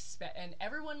 like, expect... And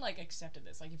everyone, like, accepted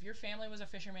this. Like, if your family was a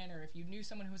fisherman or if you knew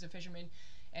someone who was a fisherman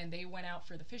and they went out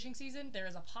for the fishing season, there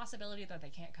is a possibility that they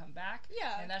can't come back.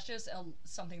 Yeah. And that's just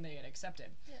something they had accepted.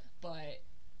 Yeah. But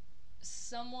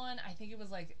someone, I think it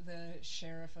was, like, the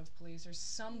sheriff of police or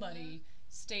somebody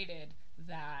stated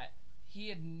that he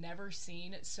had never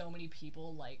seen so many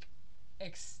people, like,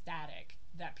 ecstatic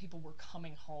that people were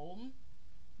coming home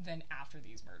than after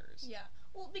these murders. Yeah.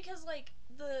 Well, because, like,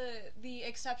 the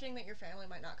accepting that your family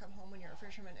might not come home when you're a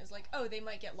fisherman is like, oh, they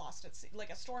might get lost at sea.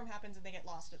 Like, a storm happens and they get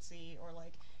lost at sea, or,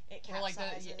 like, it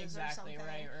capsizes or something.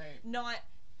 Right. Not...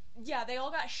 Yeah, they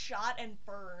all got shot and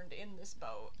burned in this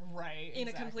boat. Right, in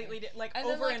a completely... and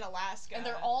over in Alaska. And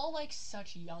they're all, like,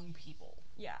 such young people.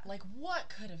 Yeah. Like, what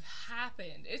could have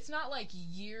happened? It's not, like,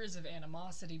 years of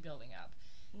animosity building up.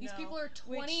 These people are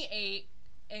 28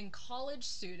 and college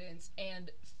students and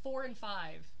 4 and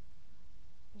 5.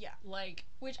 Yeah. Like...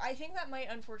 Which I think that might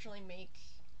unfortunately make...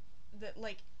 that,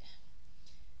 like...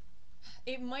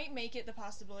 It might make it the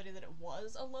possibility that it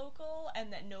was a local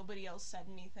and that nobody else said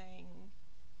anything,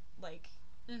 like...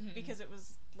 Because it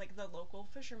was, like, the local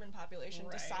fisherman population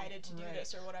decided to do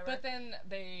this or whatever. But then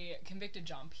they convicted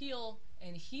John Peel,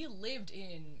 and he lived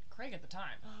in Craig at the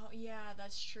time. Oh, yeah,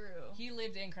 that's true. He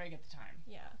lived in Craig at the time.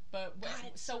 Yeah. But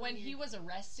when he was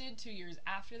arrested 2 years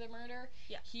after the murder,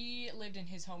 he lived in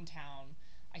his hometown,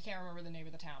 I can't remember the name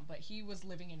of the town, but he was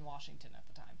living in Washington at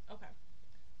the time. Okay.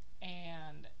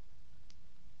 And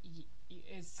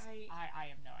I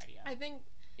have no idea. I think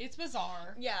it's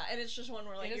bizarre. Yeah, and it's just one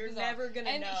where like you're never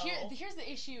gonna know. And here's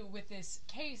the issue with this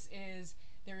case is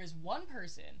there is one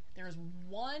person, there is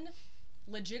one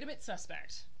legitimate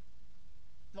suspect.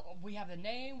 We have the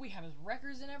name, we have his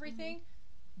records and everything,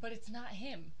 but it's not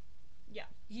him. Yeah.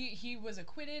 He was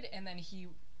acquitted, and then he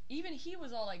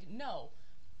was all like, no,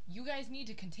 you guys need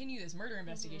to continue this murder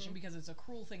investigation because it's a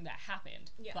cruel thing that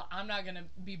happened. Yeah. But I'm not gonna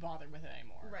be bothered with it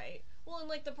anymore. Right. Well, and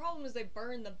like the problem is they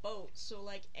burned the boat, so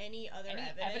like any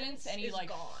evidence any is like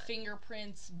gone.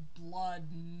 Fingerprints, blood,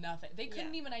 nothing. They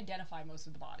couldn't even identify most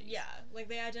of the bodies. Yeah, like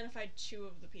they identified 2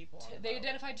 of the people. They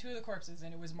identified 2 of the corpses,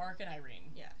 and it was Mark and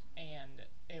Irene. Yeah. And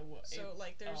it was so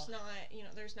like there's not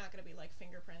there's not gonna be like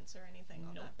fingerprints or anything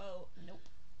on that boat. Nope.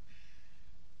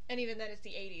 And even then, it's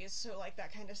the 80s, so, like,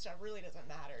 that kind of stuff really doesn't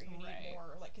matter. You need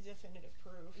more, like, definitive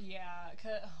proof. Yeah,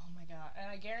 oh my god. And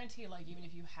I guarantee, like, even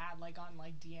if you had, like, gotten,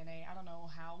 like, DNA, I don't know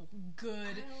how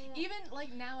good... Even,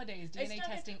 like, nowadays, DNA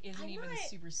testing isn't even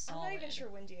super solid. I'm not even sure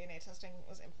when DNA testing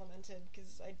was implemented,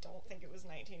 because I don't think it was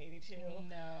 1982.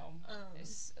 No.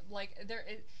 It's, like,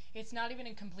 it's not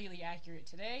even completely accurate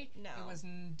today. No. It was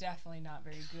definitely not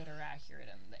very good or accurate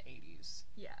in the 80s.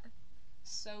 Yeah.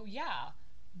 So, yeah.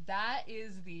 That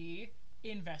is the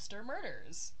Investor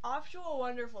Murders. Off to a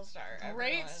wonderful start.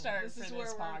 Great start for this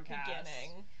podcast.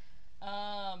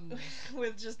 We're beginning.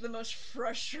 With just the most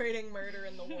frustrating murder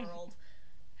in the world.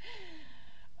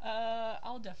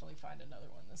 I'll definitely find another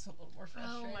one that's a little more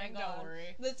frustrating. Oh my god. Don't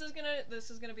worry. This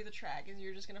is gonna be the track, is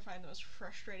you're just gonna find the most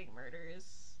frustrating murders.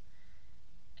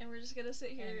 And we're just gonna sit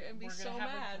here and be so mad. We're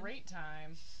gonna have a great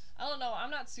time. I don't know, I'm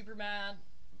not super mad.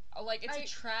 Like, it's a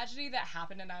tragedy that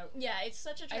happened, and it's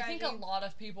such a tragedy. I think a lot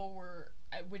of people were,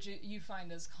 which you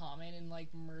find is common in, like,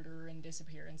 murder and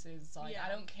disappearances. Like, I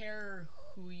don't care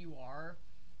who you are,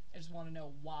 I just want to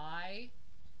know why,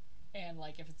 and,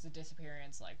 like, if it's a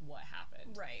disappearance, like, what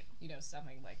happened. Right. You know,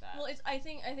 something like that. Well, I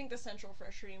think the central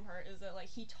frustrating part is that, like,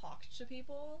 he talked to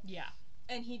people. Yeah.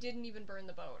 And he didn't even burn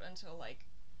the boat until, like,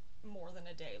 more than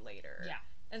a day later. Yeah.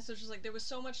 And so it's just like there was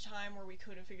so much time where we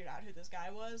could have figured out who this guy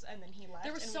was, and then he left.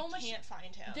 Can't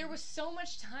find him. There was so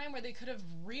much time where they could have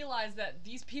realized that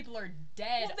these people are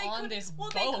dead on this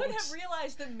boat. Well, they could have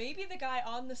realized that maybe the guy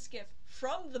on the skiff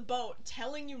from the boat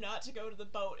telling you not to go to the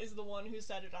boat is the one who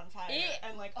set it on fire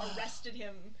and like arrested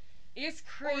him. It's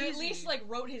crazy. Or at least like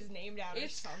wrote his name down.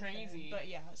 It's or something. Crazy. But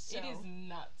yeah, so, it is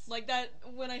nuts. Like that.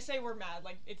 When I say we're mad,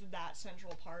 like it's that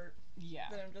central part. Yeah.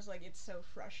 That I'm just like it's so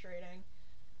frustrating.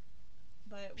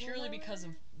 But purely because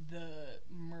of the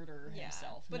murder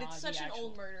himself. But it's such an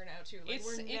old murder now too. Like,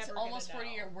 it's almost 40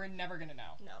 years. We're never gonna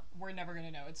know. No, we're never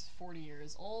gonna know. It's 40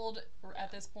 years old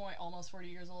at this point. Almost 40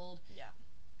 years old. Yeah.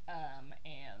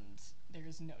 And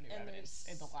there's no new evidence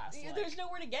in the last. There's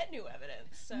nowhere to get new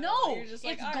evidence. So no, you're just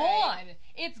like, it's gone. Right.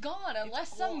 It's gone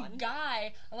unless some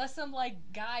guy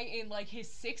in like his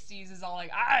 60s is all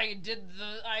like, I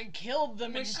killed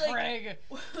them in Craig.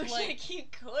 Like he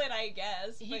could, I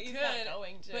guess. But he's not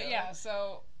going to. But yeah,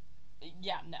 so.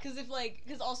 Yeah, no.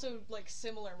 Because also, like,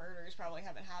 similar murders probably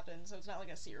haven't happened, so it's not,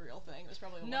 like, a serial thing. It was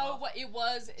probably a one-off. No, it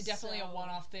was definitely a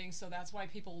one-off thing, so that's why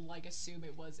people, like, assume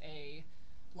it was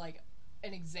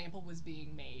an example was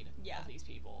being made of these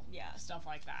people. Yeah. Stuff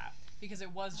like that. Because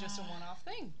it was just a one-off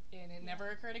thing, and it never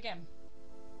occurred again.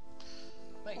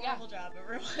 But Horrible job,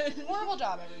 everyone. Horrible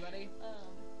job, everybody.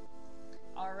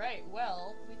 Alright,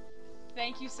 well,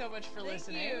 thank you so much for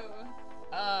listening.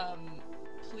 Thank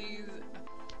you. Please...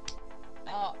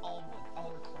 I'll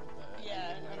record the...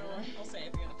 Yeah, I'll say it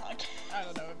at the end of the podcast. I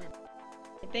don't know.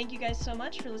 Thank you guys so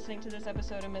much for listening to this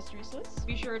episode of Mystery Sleuths.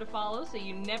 Be sure to follow so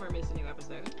you never miss a new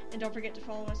episode. And don't forget to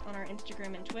follow us on our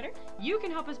Instagram and Twitter. You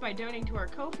can help us by donating to our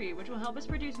Ko-fi, which will help us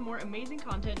produce more amazing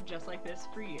content just like this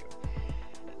for you.